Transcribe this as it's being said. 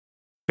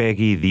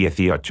Peggy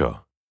 18.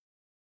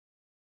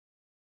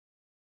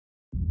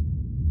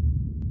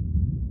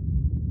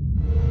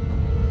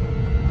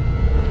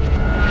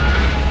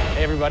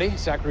 Hey everybody,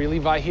 Zachary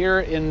Levi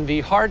here in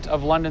the heart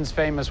of London's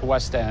famous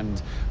West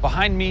End.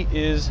 Behind me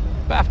is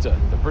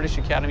BAFTA, the British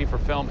Academy for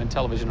Film and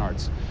Television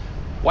Arts.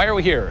 Why are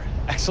we here?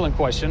 Excellent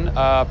question.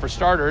 For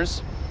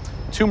starters,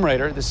 Tomb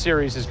Raider, the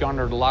series, has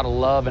garnered a lot of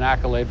love and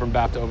accolade from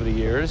BAFTA over the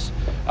years.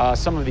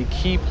 Some of the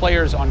key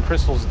players on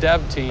Crystal's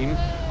dev team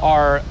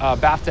are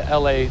BAFTA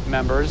LA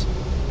members.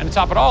 And to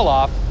top it all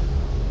off,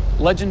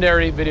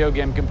 legendary video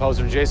game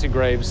composer Jason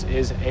Graves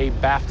is a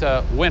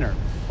BAFTA winner.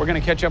 We're going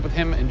to catch up with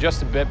him in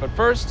just a bit, but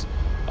first,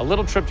 a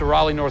little trip to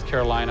Raleigh, North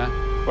Carolina,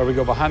 where we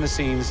go behind the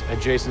scenes at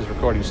Jason's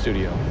recording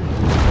studio.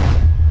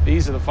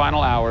 These are the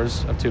final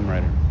hours of Tomb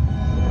Raider.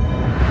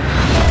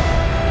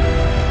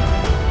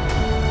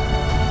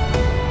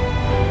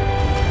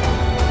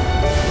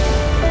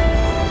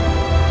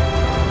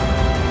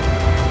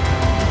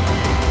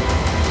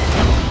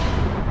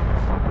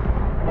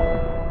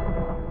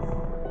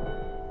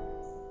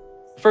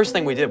 First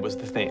thing we did was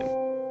the theme.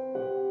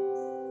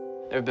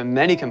 There have been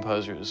many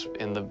composers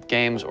in the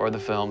games or the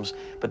films,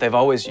 but they've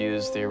always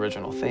used the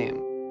original theme.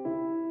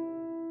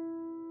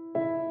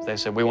 They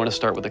said, we want to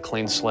start with a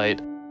clean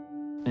slate,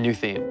 new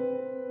theme.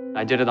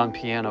 I did it on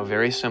piano,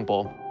 very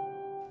simple.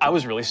 I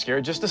was really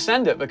scared just to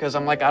send it because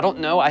I'm like, I don't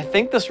know, I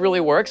think this really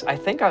works, I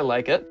think I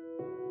like it.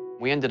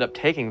 We ended up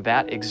taking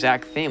that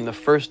exact theme. The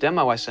first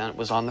demo I sent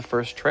was on the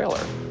first trailer.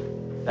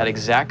 That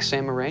exact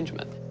same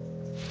arrangement.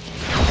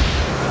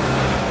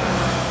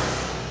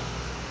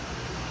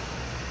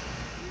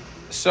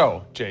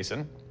 So,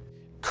 Jason,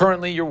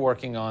 currently you're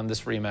working on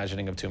this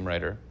reimagining of Tomb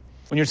Raider.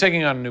 When you're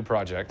taking on a new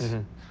project,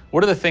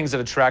 what are the things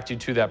that attract you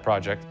to that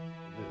project?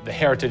 The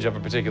heritage of a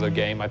particular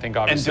game, I think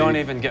obviously. And don't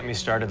even get me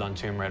started on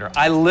Tomb Raider.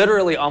 I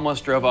literally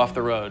almost drove off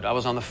the road. I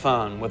was on the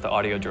phone with the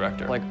audio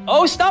director. Like,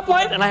 oh,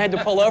 stoplight! And I had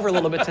to pull over a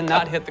little bit to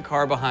not hit the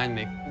car behind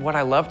me. What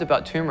I loved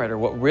about Tomb Raider,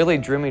 what really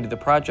drew me to the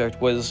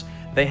project was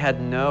they had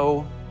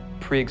no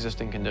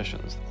pre-existing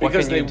conditions.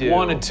 Because they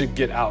wanted to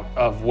get out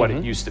of what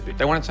it used to be.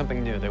 They wanted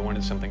something new, they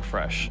wanted something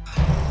fresh.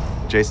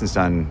 Jason's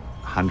done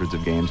hundreds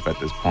of games by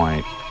this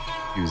point.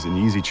 He was an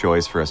easy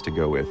choice for us to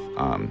go with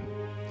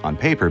on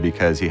paper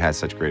because he has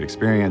such great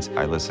experience.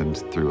 I listened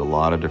through a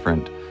lot of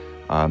different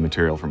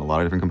material from a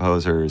lot of different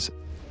composers.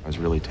 I was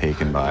really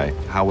taken by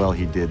how well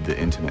he did the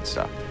intimate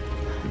stuff.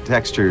 The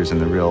textures and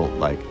the real,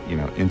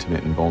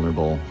 intimate and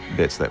vulnerable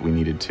bits that we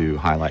needed to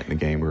highlight in the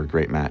game were a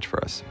great match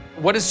for us.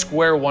 What is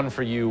square one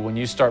for you when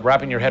you start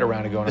wrapping your head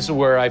around and going, this is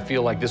where I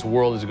feel like this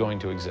world is going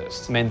to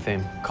exist? Main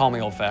theme, call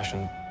me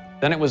old-fashioned.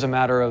 Then it was a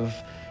matter of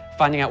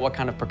finding out what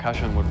kind of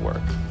percussion would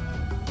work.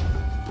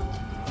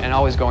 And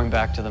always going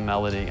back to the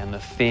melody and the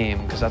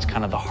theme, because that's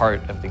kind of the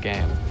heart of the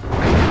game.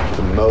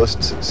 The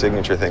most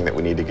signature thing that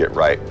we need to get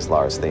right is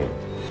Lara's theme.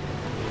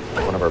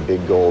 One of our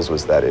big goals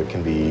was that it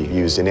can be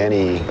used in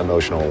any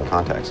emotional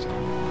context.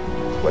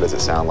 What does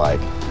it sound like?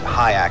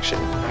 High action.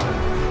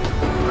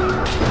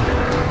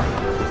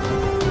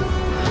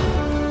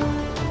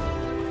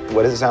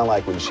 What does it sound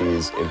like when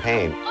she's in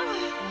pain?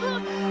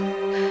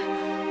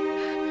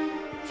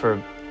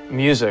 For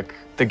music,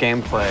 the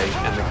gameplay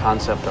and the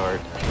concept art,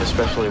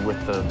 especially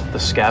with the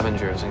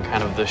scavengers and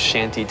kind of the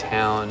shanty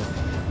town,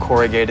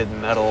 corrugated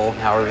metal,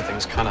 how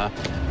everything's kind of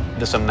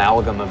this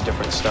amalgam of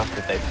different stuff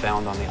that they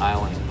found on the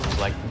island.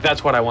 Like,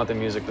 that's what I want the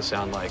music to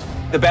sound like.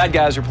 The bad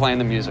guys are playing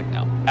the music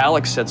now.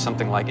 Alex said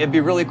something like, it'd be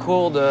really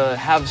cool to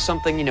have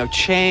something,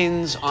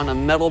 chains on a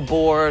metal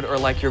board or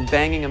like you're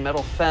banging a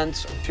metal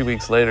fence. 2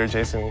 weeks later,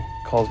 Jason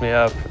calls me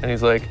up and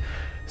he's like,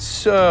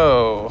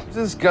 so,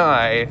 this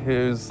guy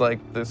who's like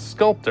the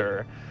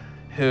sculptor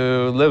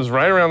who lives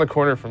right around the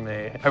corner from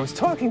me, I was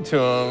talking to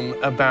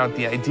him about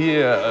the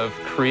idea of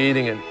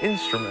creating an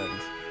instrument.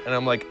 And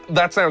I'm like,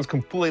 that sounds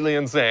completely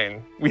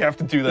insane. We have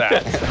to do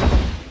that.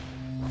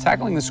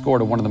 Tackling the score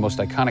to one of the most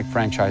iconic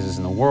franchises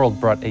in the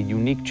world brought a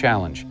unique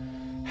challenge.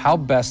 How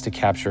best to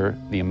capture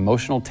the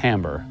emotional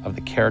timbre of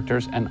the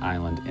characters and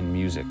island in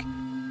music?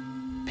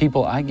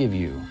 People, I give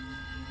you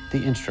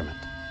the instrument.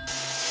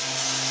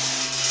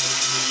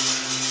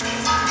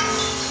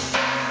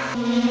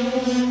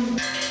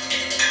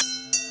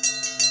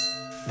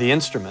 The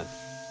instrument.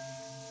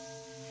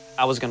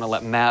 I was going to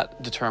let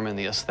Matt determine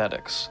the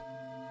aesthetics.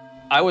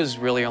 I was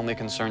really only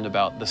concerned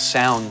about the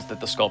sound that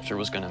the sculpture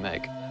was going to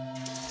make.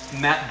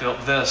 Matt built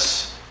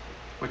this,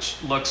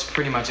 which looks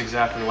pretty much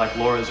exactly like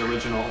Laura's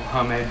original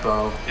homemade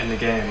bow in the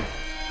game.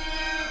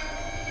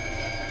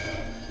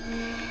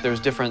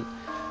 There's different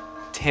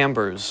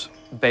timbres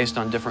based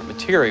on different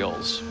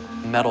materials,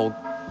 metal,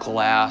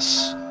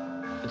 glass.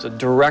 It's a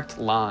direct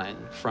line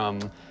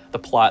from the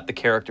plot, the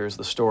characters,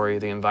 the story,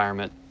 the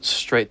environment,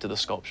 straight to the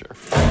sculpture.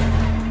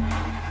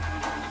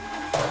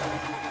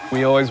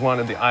 We always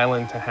wanted the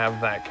island to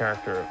have that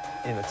character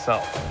in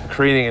itself.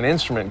 Creating an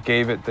instrument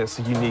gave it this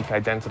unique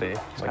identity.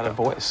 It's got a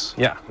voice.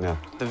 Yeah.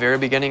 The very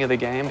beginning of the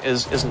game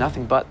is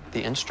nothing but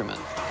the instrument.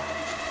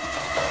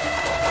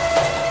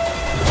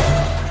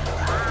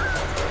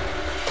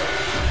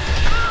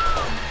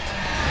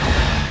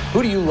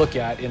 Who do you look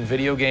at in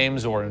video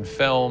games or in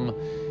film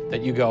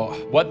that you go,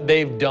 what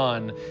they've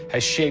done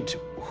has shaped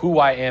who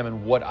I am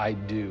and what I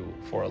do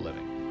for a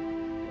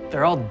living?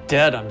 They're all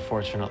dead,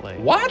 unfortunately.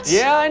 What?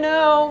 Yeah, I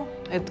know.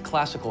 It's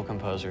classical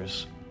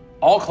composers.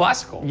 All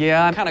classical?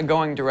 Yeah, I'm kind of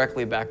going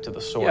directly back to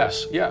the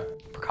source. Yeah.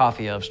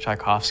 Prokofiev's,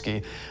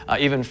 Tchaikovsky.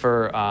 Even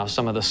for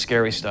some of the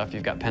scary stuff,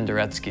 you've got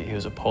Penderecki,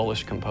 who's a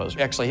Polish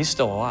composer. Actually, he's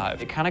still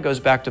alive. It kind of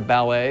goes back to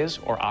ballets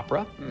or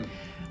opera,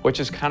 which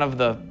is kind of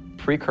the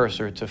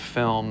precursor to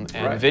film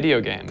and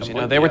video games. You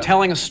know, they were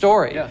telling a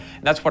story. Yeah.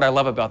 And that's what I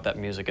love about that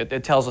music.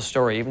 It tells a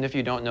story. Even if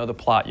you don't know the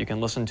plot, you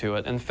can listen to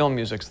it. And film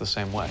music's the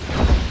same way.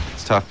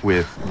 It's tough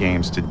with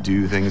games to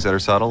do things that are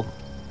subtle.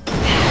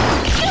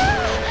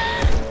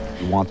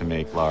 You want to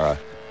make Lara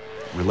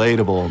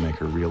relatable, make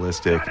her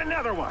realistic. Got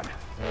another one.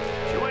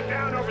 She went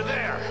down over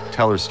there.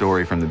 Tell her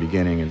story from the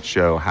beginning and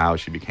show how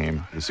she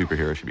became the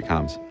superhero she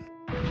becomes.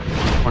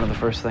 One of the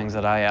first things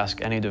that I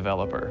ask any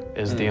developer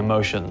is the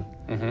emotion.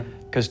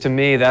 Because to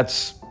me,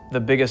 that's the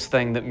biggest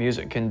thing that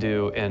music can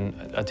do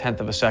in a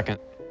tenth of a second.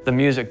 The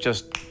music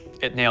just,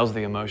 it nails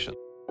the emotion.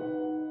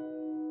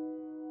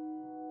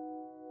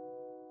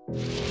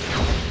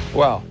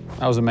 Wow,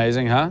 that was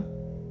amazing, huh?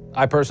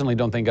 I personally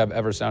don't think I've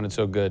ever sounded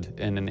so good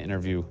in an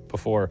interview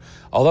before,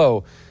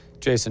 although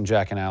Jason,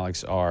 Jack, and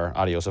Alex are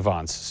audio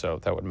savants, so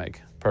that would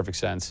make perfect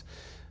sense.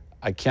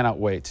 I cannot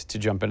wait to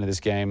jump into this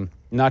game,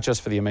 not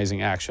just for the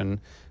amazing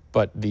action,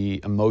 but the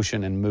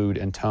emotion and mood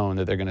and tone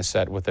that they're going to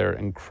set with their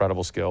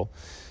incredible skill.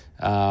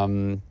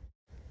 Tune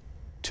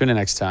in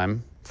next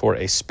time for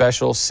a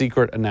special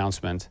secret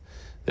announcement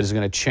that is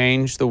going to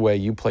change the way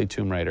you play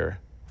Tomb Raider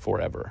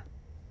forever.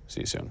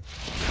 See you soon.